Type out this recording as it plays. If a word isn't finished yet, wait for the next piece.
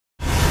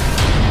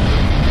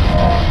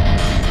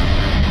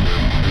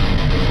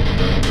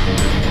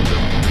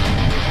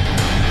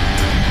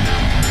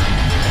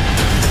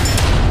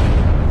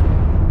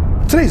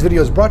Today's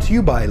video is brought to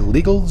you by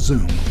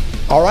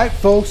LegalZoom. All right,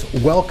 folks,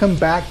 welcome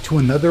back to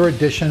another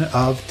edition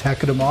of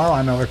Tech of Tomorrow.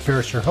 I'm Eric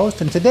Ferris, your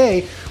host, and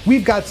today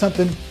we've got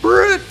something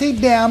pretty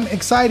damn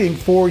exciting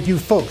for you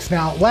folks.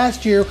 Now,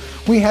 last year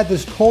we had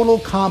this total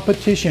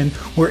competition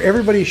where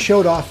everybody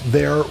showed off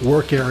their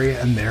work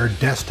area and their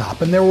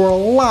desktop, and there were a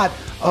lot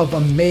of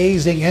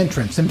amazing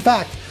entrants. In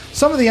fact,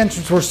 some of the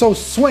entrants were so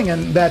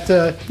swinging that,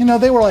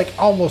 they were like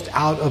almost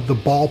out of the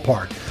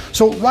ballpark.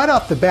 So right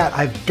off the bat,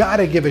 I've got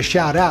to give a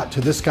shout out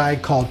to this guy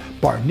called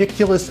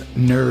Barniculous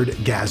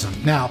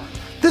Nerdgasm. Now,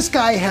 this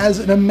guy has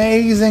an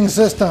amazing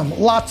system,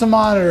 lots of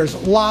monitors,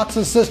 lots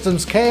of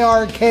systems,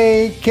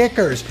 KRK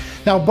kickers.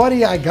 Now,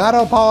 buddy, I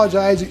gotta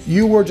apologize.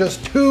 You were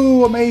just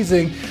too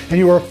amazing, and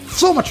you were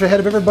so much ahead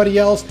of everybody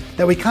else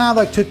that we kind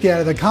of like took you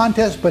out of the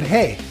contest, but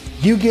hey,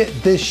 you get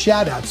this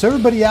shout out. So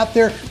everybody out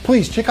there,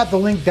 please check out the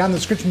link down in the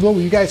description below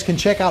where you guys can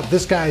check out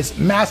this guy's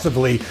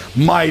massively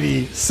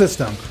mighty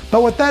system.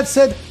 But with that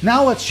said,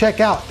 now let's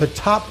check out the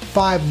top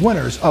 5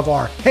 winners of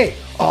our Hey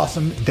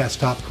Awesome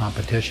Desktop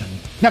competition.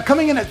 Now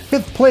coming in at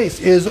 5th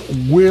place is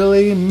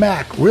Willie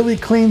Mac. Really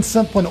clean,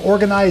 simple, and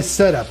organized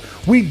setup.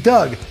 We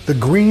dug the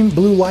green,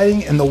 blue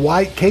lighting and the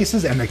white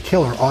cases and the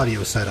killer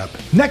audio setup.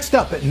 Next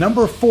up at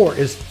number 4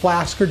 is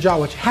Flasker Jaw,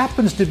 which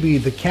happens to be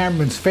the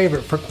cameraman's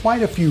favorite for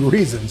quite a few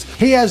reasons.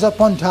 He has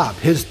up on top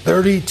his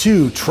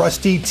 32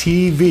 trusty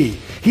TV.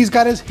 He's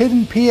got his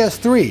hidden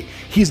PS3.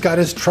 He's got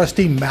his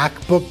trusty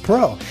MacBook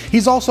Pro.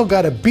 He's also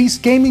got a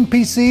beast gaming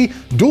PC,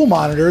 dual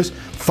monitors,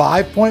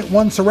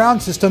 5.1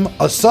 surround system,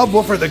 a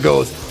subwoofer that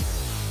goes.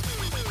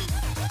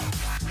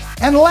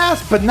 And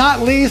last but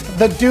not least,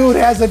 the dude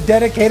has a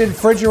dedicated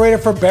refrigerator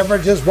for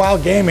beverages while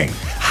gaming.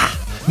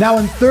 Now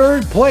in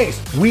 3rd place,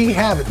 we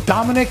have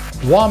Dominic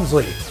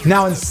Walmsley.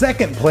 Now in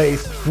 2nd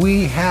place,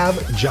 we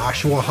have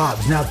Joshua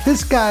Hobbs. Now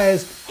this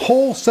guy's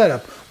whole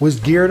setup was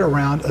geared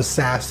around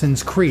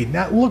Assassin's Creed.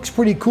 That looks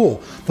pretty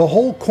cool. The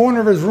whole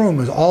corner of his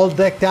room is all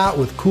decked out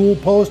with cool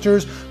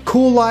posters,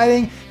 cool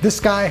lighting. This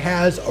guy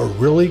has a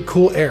really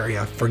cool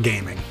area for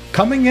gaming.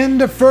 Coming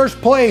into 1st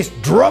place,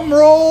 drum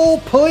roll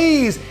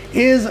please,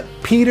 is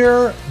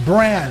Peter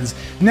Brands.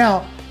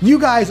 Now, you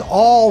guys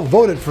all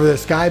voted for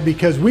this guy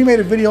because we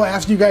made a video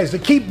asking you guys to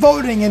keep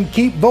voting,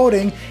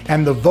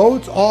 and the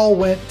votes all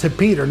went to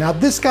Peter. Now,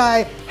 this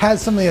guy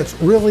has something that's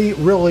really,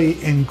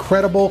 really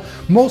incredible.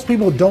 Most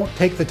people don't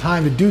take the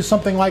time to do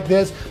something like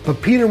this, but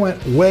Peter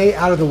went way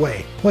out of the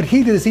way. What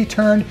he did is he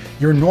turned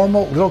your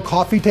normal little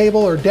coffee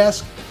table or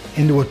desk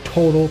into a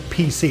total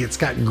PC. It's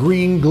got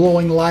green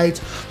glowing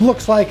lights,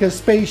 looks like a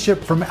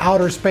spaceship from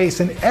outer space,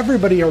 and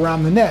everybody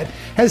around the net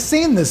has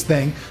seen this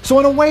thing. So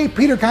in a way,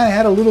 Peter kind of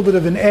had a little bit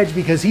of an edge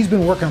because he's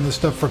been working on this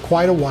stuff for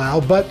quite a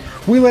while, but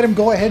we let him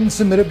go ahead and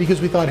submit it because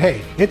we thought,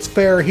 hey, it's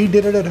fair, he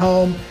did it at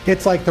home,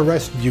 it's like the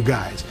rest of you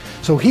guys.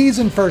 So he's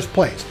in 1st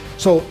place.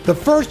 So the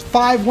first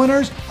 5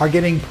 winners are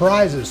getting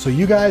prizes. So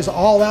you guys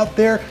all out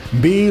there,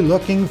 be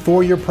looking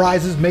for your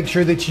prizes. Make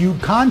sure that you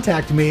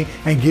contact me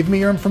and give me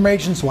your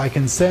information so I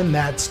can send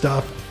that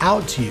stuff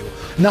out to you.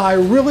 Now, I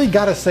really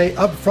gotta say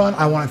up front,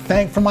 I wanna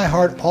thank from my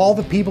heart all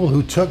the people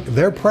who took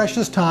their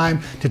precious time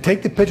to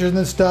take the pictures and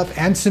this stuff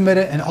and submit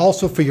it, and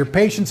also for your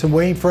patience and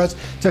waiting for us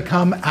to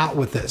come out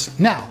with this.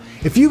 Now,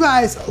 if you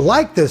guys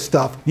like this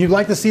stuff, you'd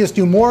like to see us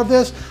do more of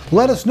this,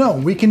 let us know.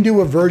 We can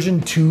do a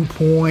version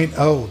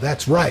 2.0.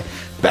 That's right,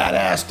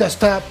 Badass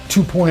Desktop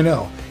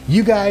 2.0.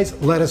 You guys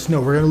let us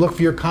know. We're gonna look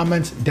for your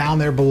comments down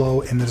there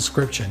below in the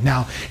description.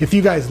 Now, if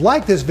you guys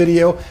like this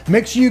video,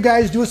 make sure you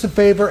guys do us a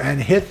favor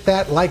and hit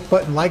that like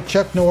button like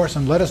Chuck Norris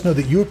and let us know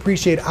that you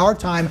appreciate our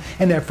time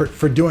and effort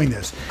for doing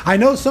this. I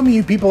know some of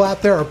you people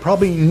out there are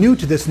probably new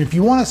to this, and if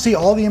you wanna see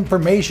all the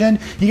information,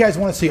 you guys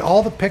wanna see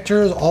all the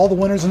pictures, all the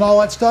winners and all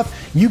that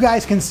stuff, you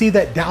guys can see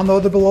that down below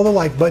the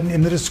like button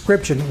in the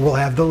description. We'll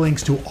have the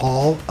links to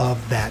all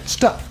of that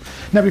stuff.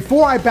 Now,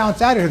 before I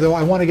bounce out of here though,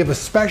 I want to give a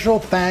special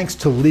thanks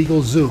to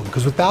LegalZoom,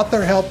 because without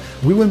their help,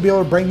 we wouldn't be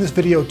able to bring this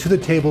video to the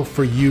table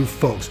for you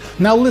folks.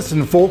 Now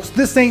listen folks,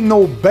 this ain't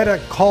no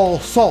Better Call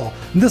Saul.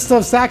 This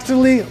stuff's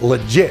actually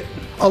legit.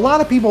 A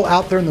lot of people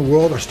out there in the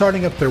world are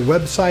starting up their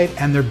website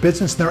and their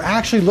business, and they're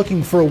actually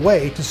looking for a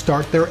way to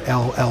start their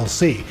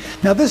LLC.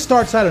 Now this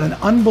starts out at an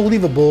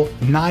unbelievable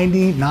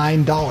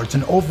 $99,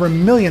 and over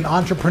 1 million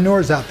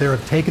entrepreneurs out there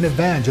have taken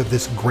advantage of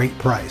this great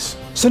price.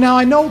 So now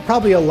I know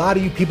probably a lot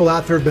of you people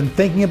out there have been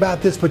thinking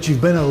about this, but you've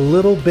been a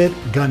little bit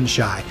gun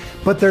shy.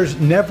 But there's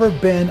never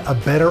been a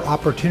better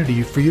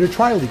opportunity for you to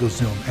try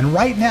LegalZoom. And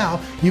right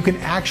now, you can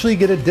actually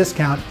get a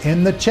discount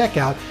in the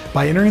checkout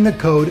by entering the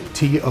code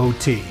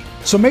TOT.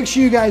 So make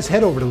sure you guys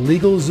head over to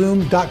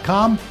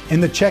LegalZoom.com.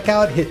 In the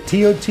checkout, hit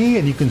TOT,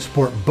 and you can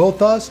support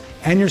both us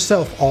and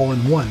yourself all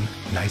in one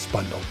nice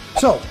bundle.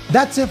 So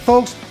that's it,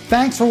 folks.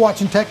 Thanks for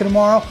watching Tech of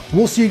Tomorrow.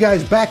 We'll see you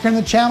guys back here on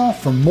the channel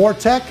for more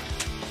tech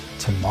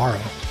tomorrow.